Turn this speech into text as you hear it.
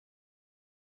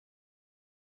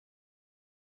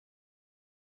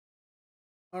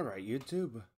Alright,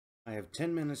 YouTube. I have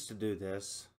 10 minutes to do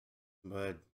this,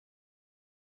 but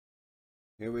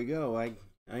here we go. I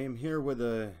am here with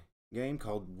a game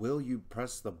called Will You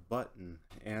Press the Button?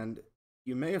 And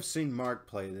you may have seen Mark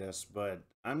play this, but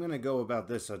I'm going to go about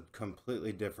this a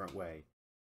completely different way.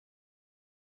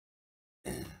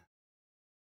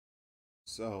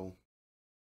 So,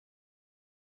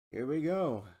 here we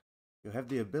go. You have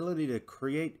the ability to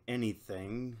create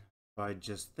anything by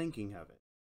just thinking of it,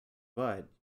 but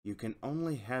you can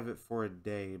only have it for a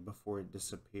day before it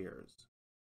disappears.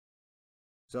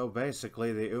 So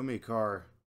basically, the Umi car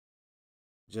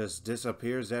just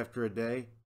disappears after a day.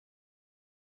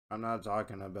 I'm not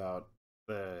talking about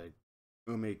the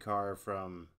Umi car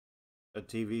from a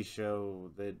TV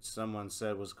show that someone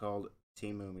said was called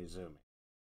Team Umizoomi.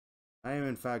 I am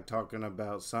in fact talking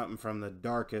about something from the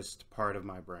darkest part of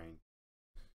my brain.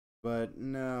 But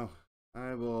no,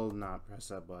 I will not press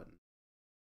that button.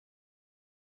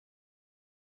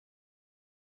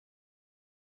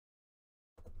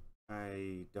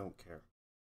 I don't care.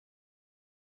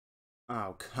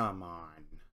 Oh, come on.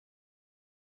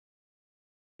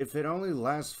 If it only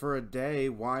lasts for a day,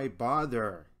 why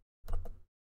bother?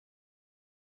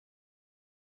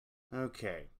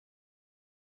 Okay.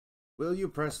 Will you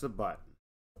press the button?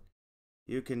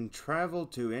 You can travel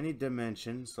to any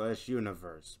dimension /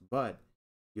 universe, but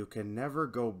you can never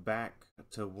go back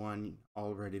to one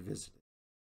already visited.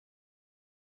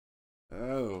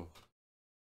 Oh.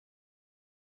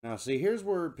 Now see, here's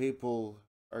where people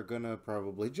are gonna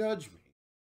probably judge me.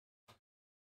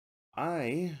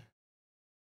 I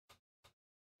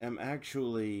am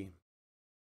actually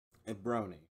a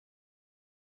brony.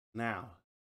 Now,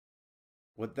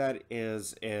 what that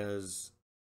is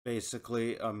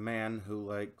basically a man who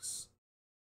likes,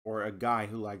 or a guy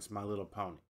who likes My Little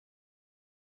Pony.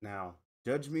 Now,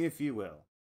 judge me if you will.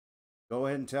 Go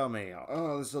ahead and tell me,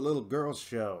 oh, this is a little girl's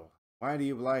show. Why do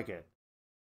you like it?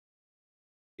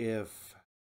 If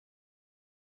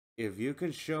you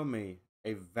can show me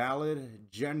a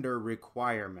valid gender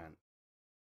requirement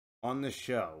on the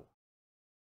show,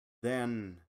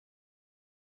 then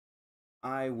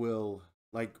I will,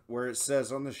 like where it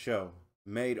says on the show,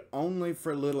 made only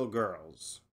for little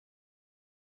girls,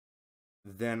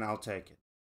 then I'll take it.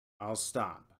 I'll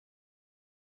stop.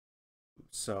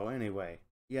 So anyway,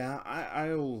 yeah,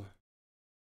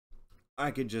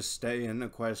 I could just stay in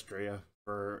Equestria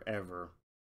forever.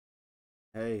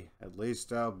 Hey, at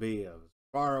least I'll be as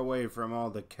far away from all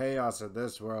the chaos of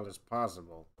this world as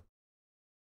possible.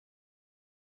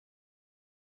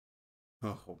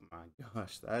 Oh my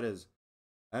gosh, that is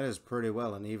pretty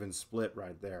well an even split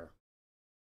right there.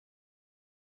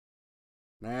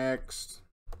 Next.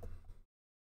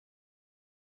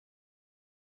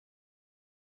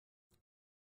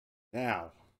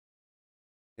 Now,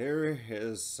 here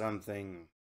is something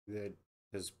that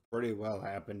has pretty well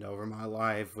happened over my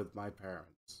life with my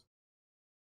parents.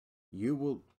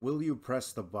 Will you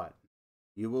press the button?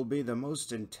 You will be the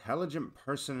most intelligent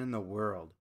person in the world,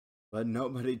 but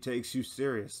nobody takes you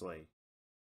seriously.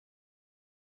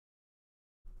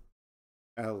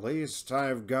 At least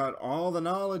I've got all the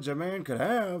knowledge a man could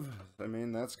have. I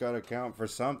mean, that's got to count for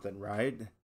something, right?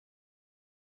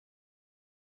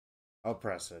 I'll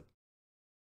press it.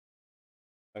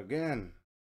 Again,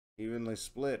 evenly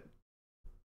split.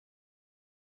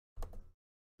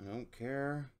 I don't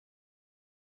care.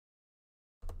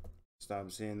 Stop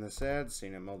seeing this ad,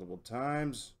 seen it multiple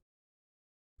times.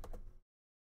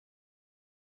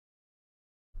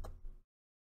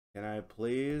 Can I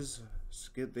please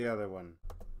skip the other one?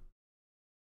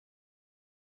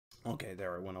 Okay,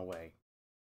 there, it went away.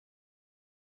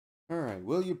 Alright,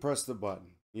 will you press the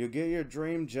button? You get your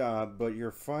dream job, but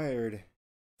you're fired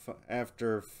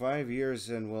after 5 years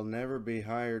and will never be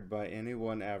hired by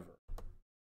anyone ever.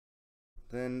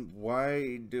 Then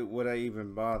why would I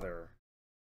even bother?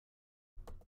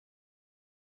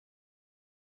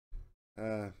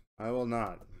 I will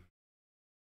not.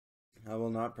 I will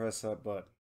not press that button.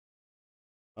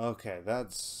 Okay,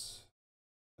 that's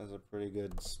a pretty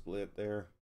good split there.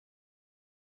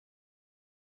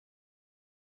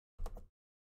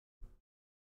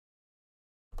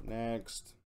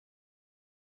 Next.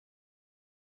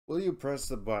 Will you press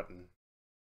the button?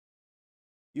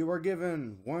 You are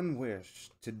given one wish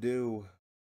to do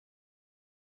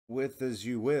with as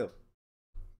you will,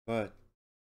 but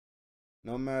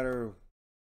no matter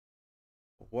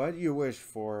what you wish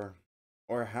for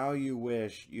or how you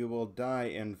wish, you will die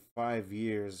in 5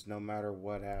 years no matter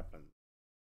what happens.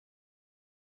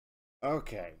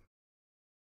 Okay.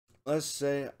 Let's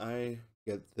say I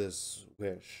get this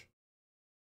wish.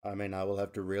 I mean, I will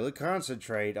have to really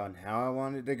concentrate on how I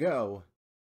want it to go,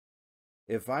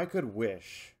 if I could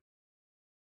wish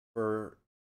for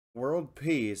world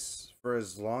peace for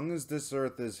as long as this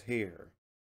earth is here,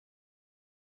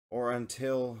 or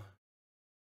until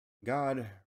God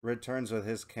returns with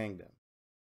his kingdom,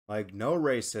 like no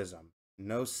racism,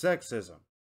 no sexism,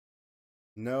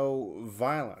 no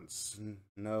violence,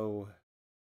 no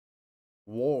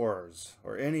wars,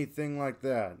 or anything like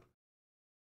that,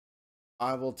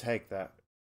 I will take that.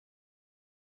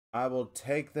 I will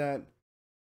take that,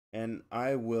 and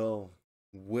I will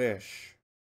wish.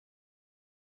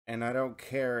 And I don't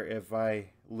care if I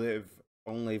live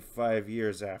only 5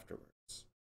 years afterwards.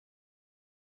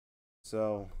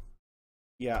 So,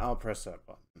 yeah, I'll press that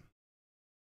button.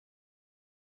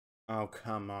 Oh,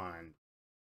 come on.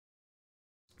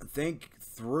 Think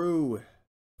through.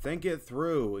 Think it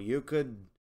through. You could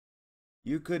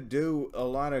do a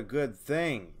lot of good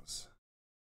things.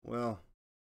 Well,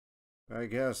 I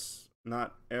guess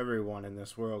not everyone in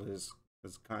this world is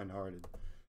kind-hearted.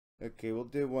 Okay, we'll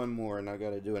do one more, and I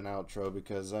gotta do an outro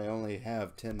because I only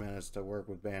have 10 minutes to work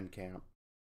with Bandcamp.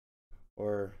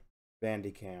 Or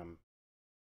Bandicam.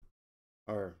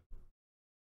 Or...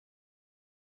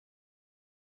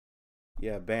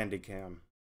 yeah, Bandicam.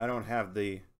 I don't have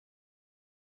the...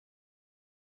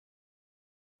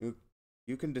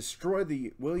 You can destroy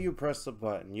the... will you press the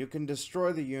button? You can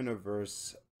destroy the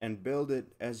universe and build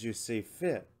it as you see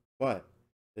fit, but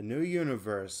the new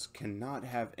universe cannot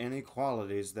have any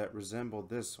qualities that resemble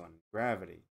this one.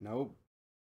 Gravity, nope.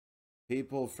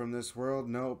 People from this world,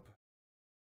 nope.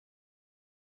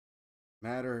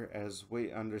 Matter as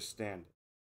we understand it.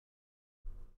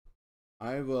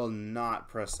 I will not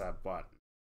press that button.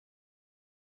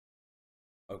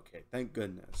 Okay, thank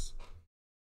goodness.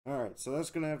 Alright, so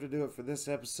that's going to have to do it for this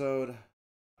episode.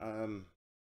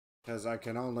 Because I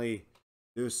can only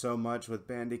do so much with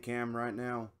Bandicam right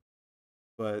now.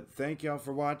 But thank y'all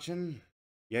for watching.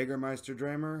 Jägermeister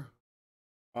Dreamer,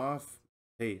 off.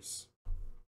 Peace.